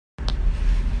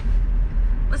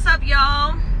What's up,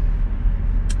 y'all?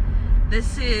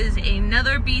 This is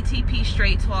another BTP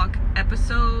Straight Talk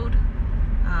episode.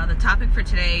 The topic for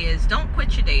today is don't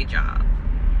quit your day job.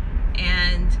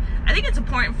 And I think it's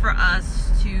important for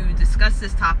us to discuss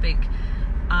this topic.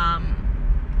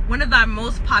 One of our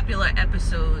most popular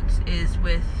episodes is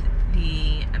with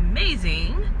the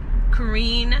amazing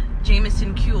Corrine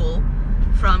Jameson Kuehl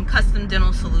from Custom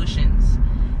Dental Solutions.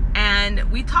 And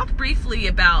we talked briefly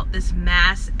about this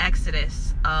mass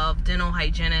exodus of dental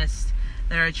hygienists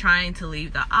that are trying to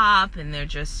leave the op, and they're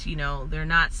just, they're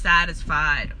not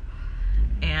satisfied,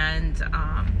 and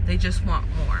they just want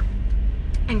more.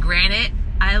 And granted,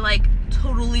 I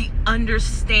totally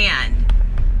understand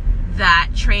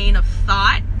that train of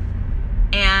thought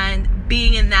and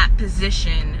being in that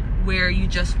position where you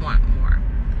just want more.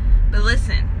 But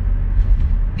listen,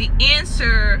 the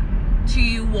answer to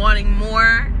you wanting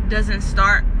more doesn't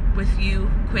start with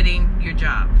you quitting your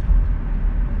job.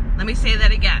 Let me say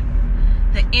that again.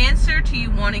 The answer to you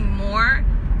wanting more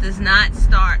does not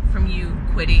start from you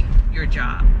quitting your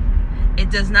job.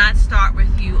 It does not start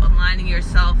with you aligning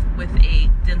yourself with a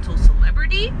dental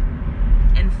celebrity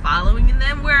and following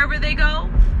them wherever they go.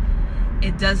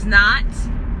 It does not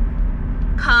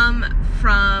come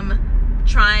from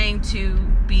trying to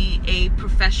be a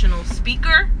professional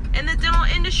speaker in the dental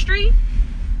industry.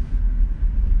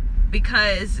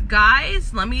 Because,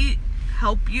 guys, let me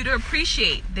help you to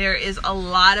appreciate there is a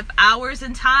lot of hours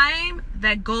and time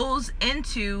that goes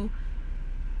into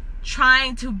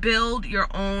trying to build your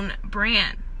own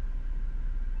brand.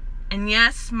 And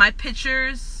yes, my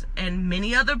pictures and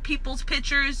many other people's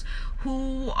pictures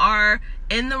who are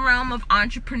in the realm of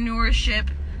entrepreneurship,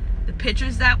 the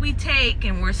pictures that we take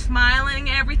and we're smiling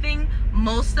and everything,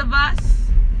 most of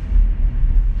us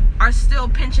are still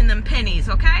pinching them pennies,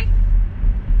 okay?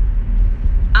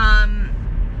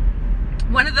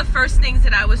 One of the first things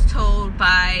that I was told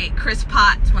by Chris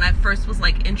Potts when I first was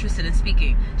interested in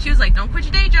speaking, she was like, don't quit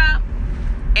your day job.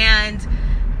 And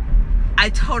I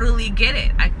totally get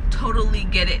it. I totally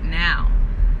get it now.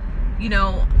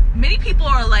 Many people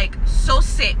are so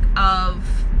sick of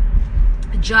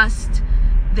just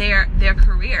their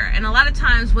career. And a lot of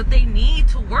times what they need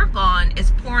to work on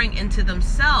is pouring into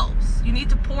themselves. You need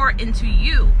to pour into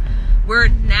you. We're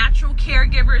natural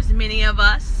caregivers, many of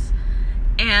us.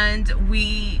 And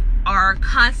we are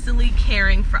constantly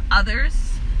caring for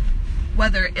others,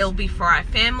 whether it'll be for our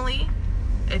family,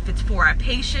 if it's for our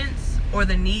patients, or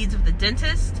the needs of the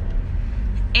dentist.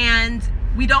 And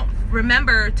we don't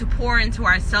remember to pour into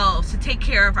ourselves, to take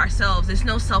care of ourselves. There's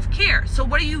no self-care. So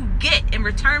what do you get in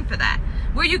return for that?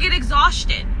 Where you get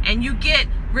exhaustion, and you get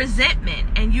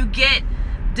resentment, and you get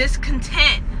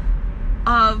discontent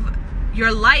of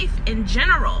your life in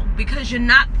general because you're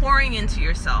not pouring into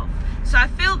yourself. So I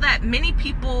feel that many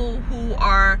people who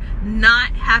are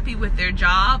not happy with their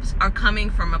jobs are coming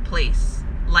from a place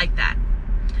like that.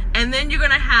 And then you're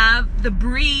going to have the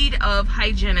breed of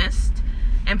hygienists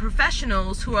and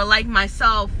professionals who are like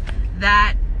myself,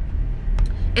 that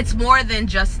it's more than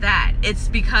just that. It's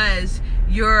because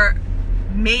you're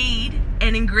made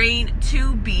and ingrained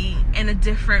to be in a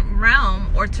different realm,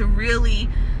 or to really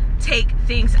take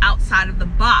things outside of the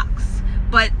box.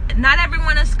 But not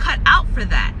everyone is cut out for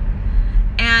that.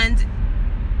 And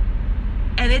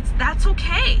that's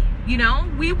okay.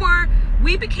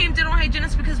 We became dental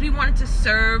hygienists because we wanted to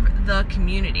serve the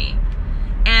community.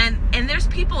 And there's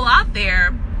people out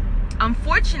there,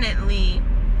 unfortunately,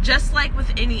 just like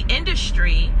with any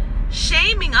industry,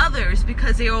 shaming others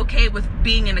because they're okay with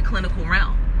being in a clinical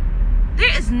realm.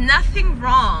 There is nothing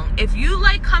wrong if you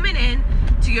like coming in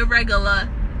to your regular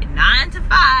 9 to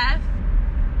 5,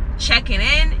 checking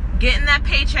in, getting that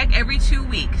paycheck every 2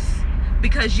 weeks.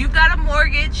 Because you've got a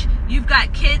mortgage, you've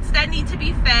got kids that need to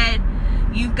be fed,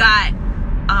 you've got,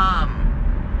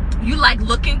 you like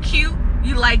looking cute,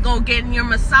 you like getting your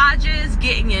massages,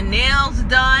 getting your nails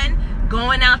done,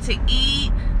 going out to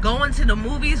eat, going to the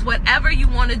movies, whatever you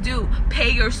want to do, pay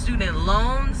your student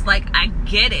loans. I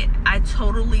get it. I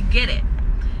totally get it.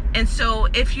 And so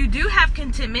if you do have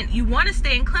contentment, you want to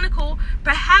stay in clinical,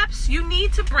 perhaps you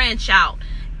need to branch out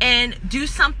and do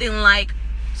something like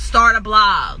start a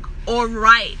blog, or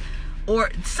write,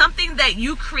 or something that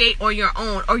you create on your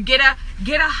own, or get a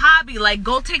hobby,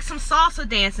 go take some salsa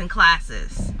dancing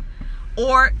classes,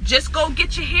 or just go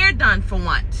get your hair done for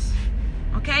once.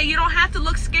 Okay, you don't have to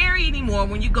look scary anymore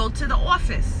when you go to the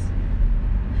office.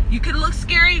 You could look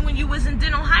scary when you was in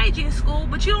dental hygiene school,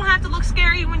 but you don't have to look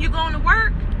scary when you're going to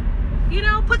work.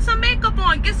 Put some makeup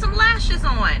on, get some lashes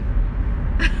on.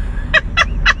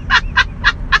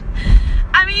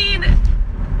 I mean,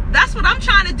 that's what I'm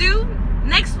trying to do.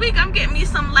 Next week I'm getting me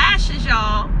some lashes,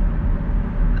 y'all.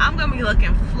 I'm gonna be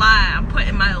looking fly. I'm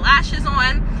putting my lashes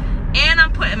on and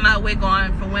I'm putting my wig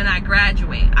on for when I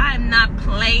graduate. I am not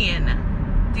playing.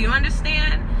 Do you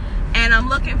understand? And I'm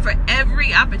looking for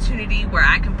every opportunity where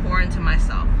I can pour into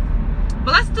myself.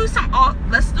 But let's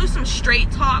do some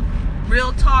straight talk,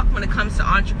 real talk when it comes to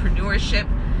entrepreneurship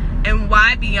and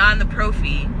why Beyond the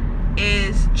Prophy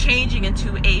is changing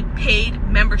into a paid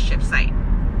membership site.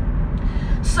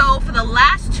 So for the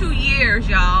last 2 years,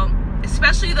 y'all,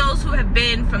 especially those who have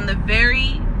been from the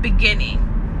very beginning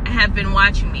and have been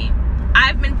watching me,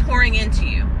 I've been pouring into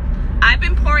you. I've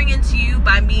been pouring into you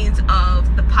by means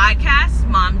of the podcast,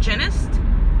 Momgenist,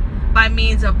 by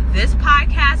means of this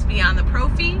podcast, Beyond the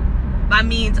Prophy, by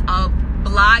means of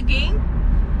blogging,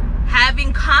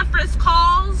 having conference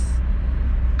calls,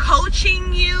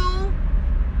 coaching you,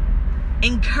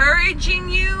 encouraging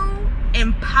you,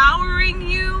 empowering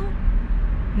you,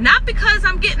 not because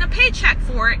I'm getting a paycheck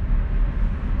for it,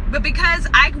 but because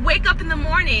I wake up in the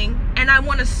morning and I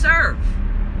want to serve.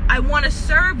 I want to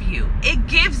serve you. It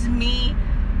gives me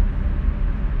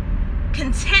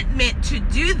contentment to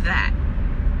do that,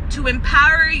 to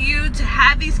empower you, to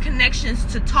have these connections,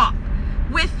 to talk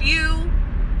with you.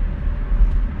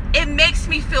 It makes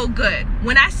me feel good.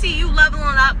 When I see you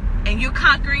leveling up and you're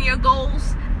conquering your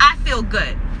goals, I feel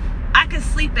good. I can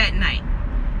sleep at night.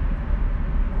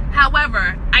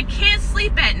 However, I can't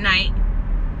sleep at night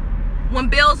when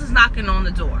bills is knocking on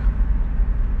the door.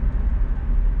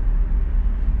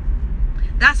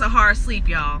 That's a hard sleep,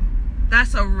 y'all.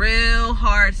 That's a real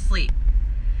hard sleep.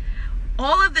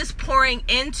 All of this pouring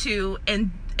into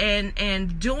and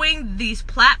doing these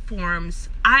platforms,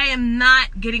 I am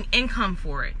not getting income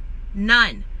for it.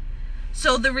 None.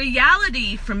 So the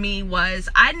reality for me was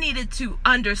I needed to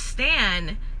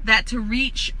understand that to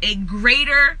reach a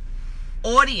greater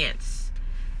audience,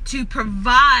 to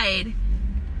provide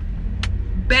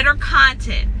better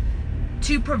content,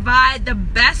 to provide the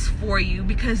best for you,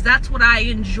 because that's what I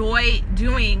enjoy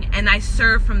doing and I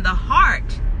serve from the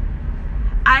heart,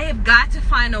 I have got to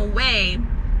find a way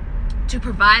to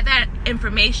provide that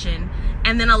information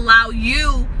and then allow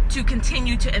you to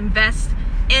continue to invest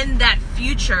in that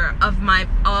future of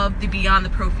the Beyond the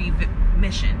Prophy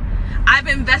mission. I've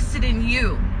invested in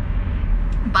you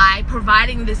by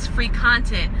providing this free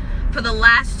content for the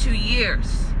last 2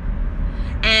 years,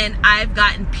 and I've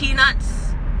gotten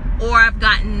peanuts or I've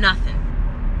gotten nothing.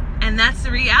 And that's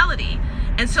the reality.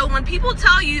 And so when people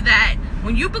tell you that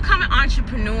when you become an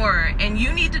entrepreneur and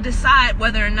you need to decide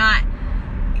whether or not,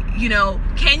 you know,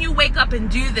 can you wake up and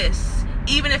do this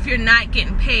even if you're not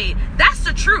getting paid, that's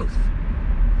the truth.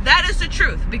 That is the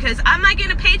truth, because I'm not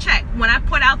getting a paycheck when I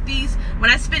put out when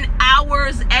I spend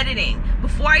hours editing.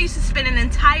 Before, I used to spend an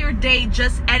entire day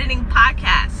just editing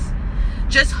podcasts,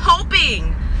 just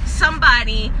hoping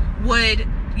somebody would,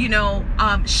 you know,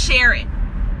 share it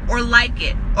or like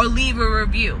it or leave a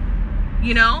review.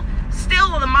 You know,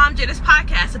 still on the Momgenist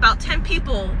podcast, about 10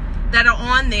 people that are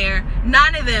on there,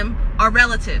 9 of them are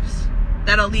relatives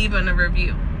that'll leave in a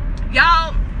review.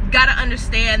 Y'all gotta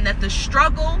understand that the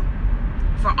struggle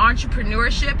for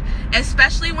entrepreneurship,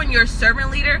 especially when you're a servant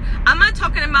leader, I'm not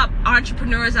talking about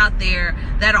entrepreneurs out there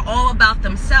that are all about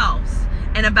themselves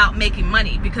and about making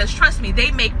money, because trust me,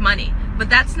 they make money, but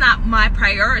that's not my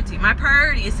priority. My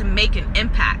priority is to make an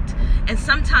impact, and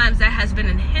sometimes that has been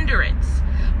a hindrance,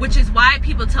 which is why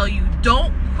people tell you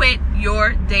don't quit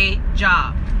your day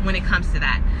job when it comes to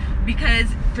that. Because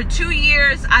for 2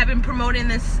 years I've been promoting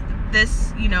this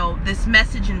you know, this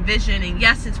message and vision, and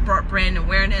yes, it's brought brand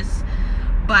awareness,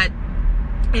 but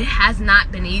it has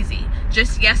not been easy.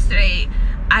 Just yesterday,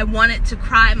 I wanted to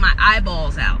cry my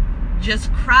eyeballs out.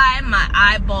 Just cry my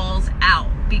eyeballs out,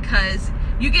 because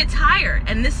you get tired.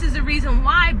 And this is the reason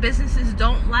why businesses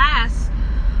don't last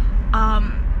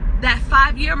that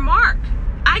 5-year mark.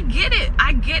 I get it.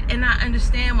 And I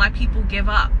understand why people give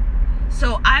up.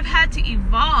 So I've had to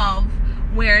evolve,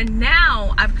 where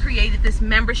now I've created this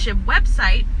membership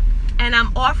website and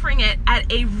I'm offering it at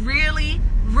a really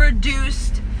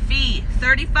reduced fee,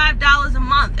 $35 a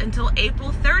month until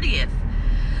April 30th,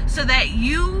 so that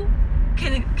you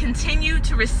can continue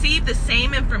to receive the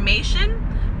same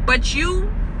information, but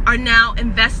you are now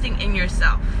investing in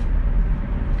yourself.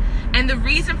 And the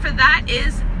reason for that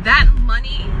is that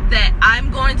money that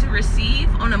I'm going to receive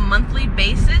on a monthly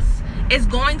basis is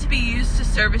going to be used to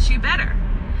service you better.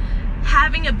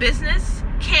 Having a business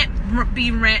can't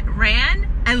be ran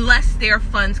unless there are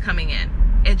funds coming in.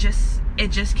 It just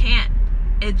can't.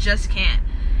 It just can't.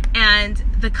 And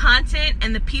the content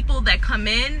and the people that come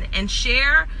in and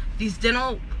share, these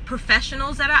dental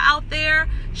professionals that are out there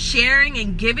sharing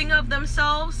and giving of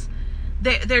themselves,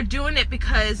 they're doing it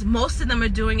because most of them are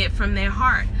doing it from their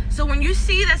heart. So when you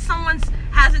see that someone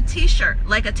has a t-shirt,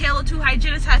 like a Tale of Two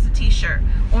Hygienists has a t-shirt,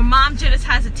 or Mom Hygienist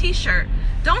has a t-shirt,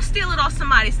 don't steal it off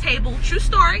somebody's table. True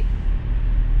story.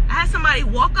 I had somebody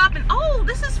walk up and, oh,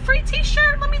 this is free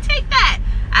t-shirt, let me take that.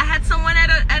 I had someone at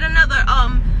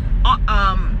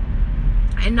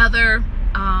another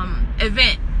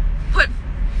event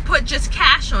put just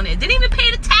cash on it. Didn't even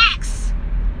pay the tax.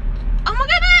 Oh my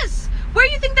goodness. Where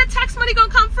do you think that tax money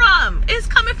gonna come from? It's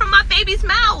coming from my baby's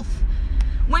mouth.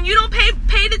 When you don't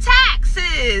pay the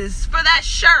taxes for that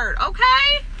shirt,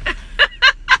 okay?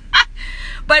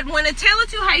 But when a Tale of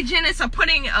Two Hygienists are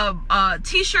putting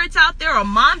t-shirts out there, or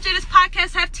Mom Hygienist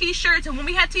podcasts have t-shirts, and when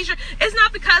we have t-shirts, it's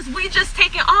not because we just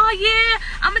taking, oh yeah,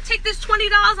 I'm gonna take this $20,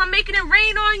 I'm making it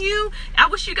rain on you. I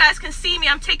wish you guys can see me.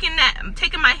 I'm taking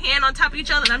my hand on top of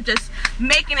each other and I'm just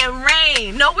making it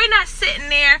rain. No, we're not sitting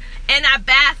there in our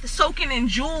bath soaking in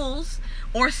jewels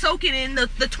or soaking in the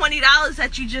 $20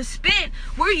 that you just spent.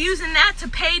 We're using that to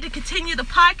pay to continue the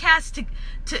podcast,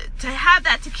 to have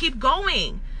that to keep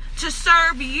going, to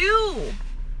serve you.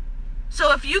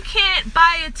 So if you can't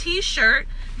buy a t-shirt,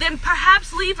 then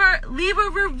perhaps leave a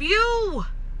review.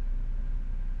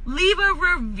 Leave a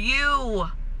review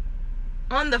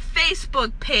on the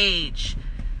Facebook page.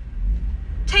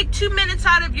 Take 2 minutes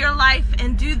out of your life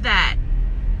and do that.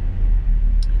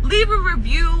 Leave a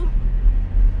review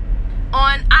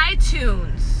on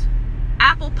iTunes,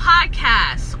 Apple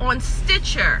Podcasts, on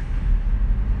Stitcher.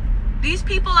 These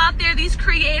people out there, these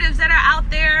creatives that are out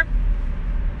there,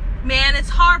 man, it's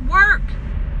hard work.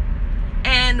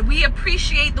 And we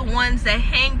appreciate the ones that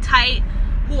hang tight,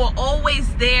 who are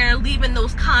always there, leaving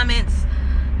those comments.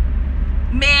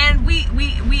 Man,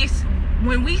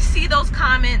 when we see those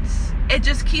comments, it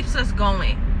just keeps us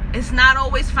going. It's not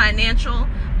always financial,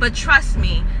 but trust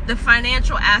me, the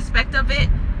financial aspect of it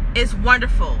is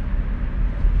wonderful.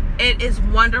 It is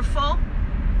wonderful,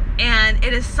 and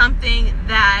it is something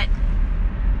that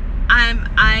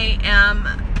I am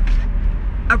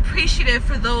appreciative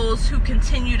for those who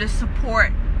continue to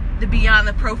support the Beyond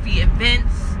the Prophy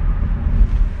events,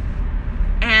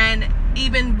 and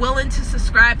even willing to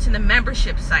subscribe to the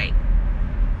membership site.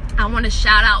 I want to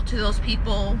shout out to those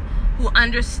people who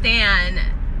understand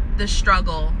the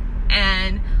struggle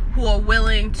and who are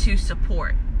willing to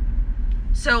support.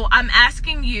 So I'm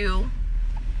asking you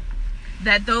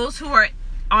that those who are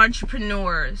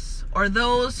entrepreneurs or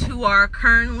those who are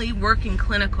currently working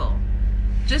clinical,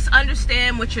 just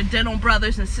understand what your dental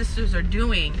brothers and sisters are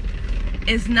doing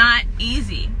is not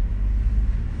easy.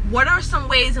 What are some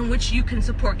ways in which you can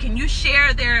support? Can you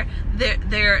share their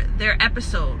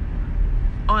episode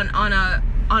in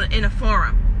a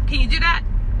forum? Can you do that?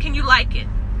 Can you like it?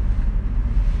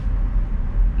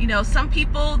 You know, some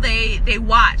people, they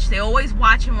watch. They always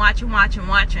watching,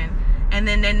 and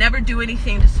then they never do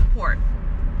anything to support.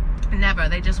 Never.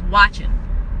 They just watching.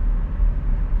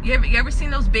 You ever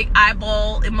seen those big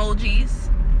eyeball emojis?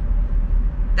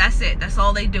 That's it. That's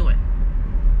all they doing.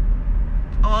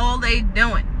 All they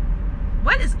doing.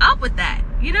 What is up with that?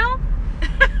 You know?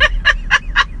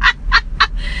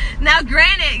 Now,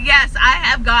 granted, yes, I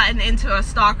have gotten into a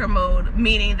stalker mode,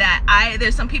 meaning that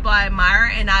there's some people I admire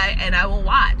and I will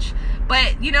watch.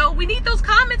 But, you know, we need those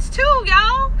comments too,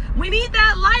 y'all. We need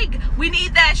that like. We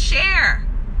need that share.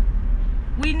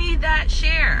 We need that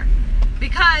share.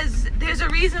 Because there's a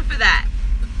reason for that.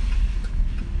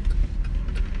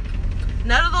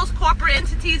 None of those corporate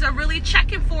entities are really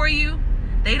checking for you.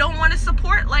 They don't want to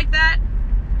support like that.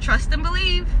 Trust and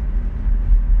believe.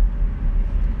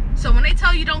 So when they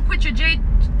tell you don't quit your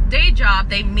day job,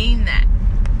 they mean that.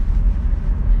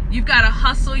 You've got to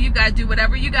hustle. You've got to do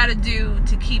whatever you got to do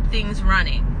to keep things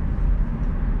running.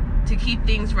 To keep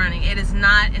things running. It is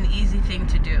not an easy thing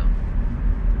to do.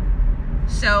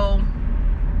 So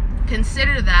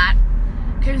consider that.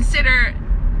 Consider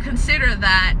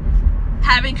that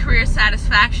having career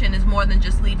satisfaction is more than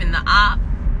just leaving the op.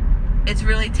 It's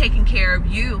really taking care of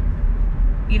you.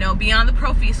 You know, Beyond the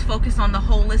Prophy is focused on the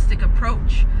holistic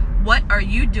approach. What are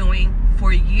you doing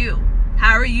for you?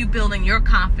 How are you building your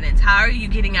confidence? How are you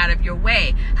getting out of your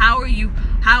way? How are you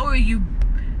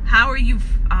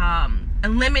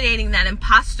eliminating that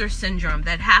imposter syndrome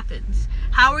that happens?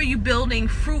 How are you building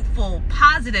fruitful,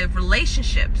 positive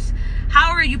relationships? How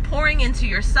are you pouring into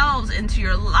yourselves, into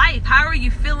your life? How are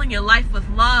you filling your life with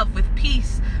love, with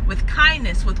peace, with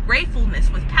kindness, with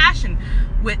gratefulness, with passion?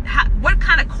 What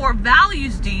kind of core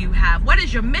values do you have? What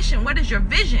is your mission? What is your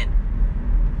vision?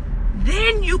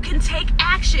 Then you can take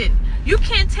action. You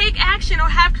can't take action or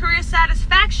have career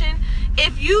satisfaction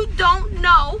if you don't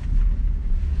know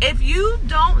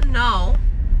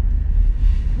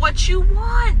what you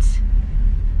want.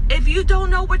 If you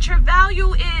don't know what your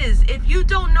value is, if you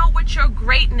don't know what your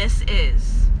greatness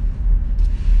is.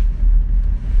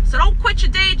 So don't quit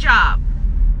your day job.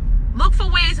 Look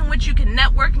for ways in which you can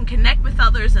network and connect with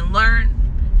others and learn.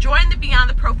 Join the Beyond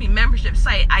the Prophy membership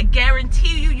site. I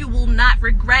guarantee you, you will not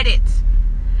regret it.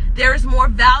 There is more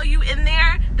value in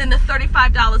there than the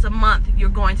 $35 a month you're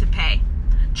going to pay.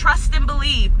 Trust and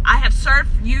believe. I have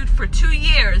served you for 2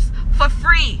 years for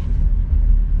free.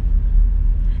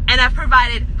 And I've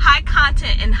provided high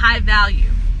content and high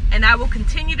value. And I will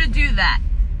continue to do that.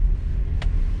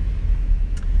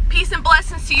 Peace and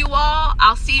blessings to you all.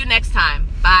 I'll see you next time.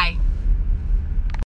 Bye.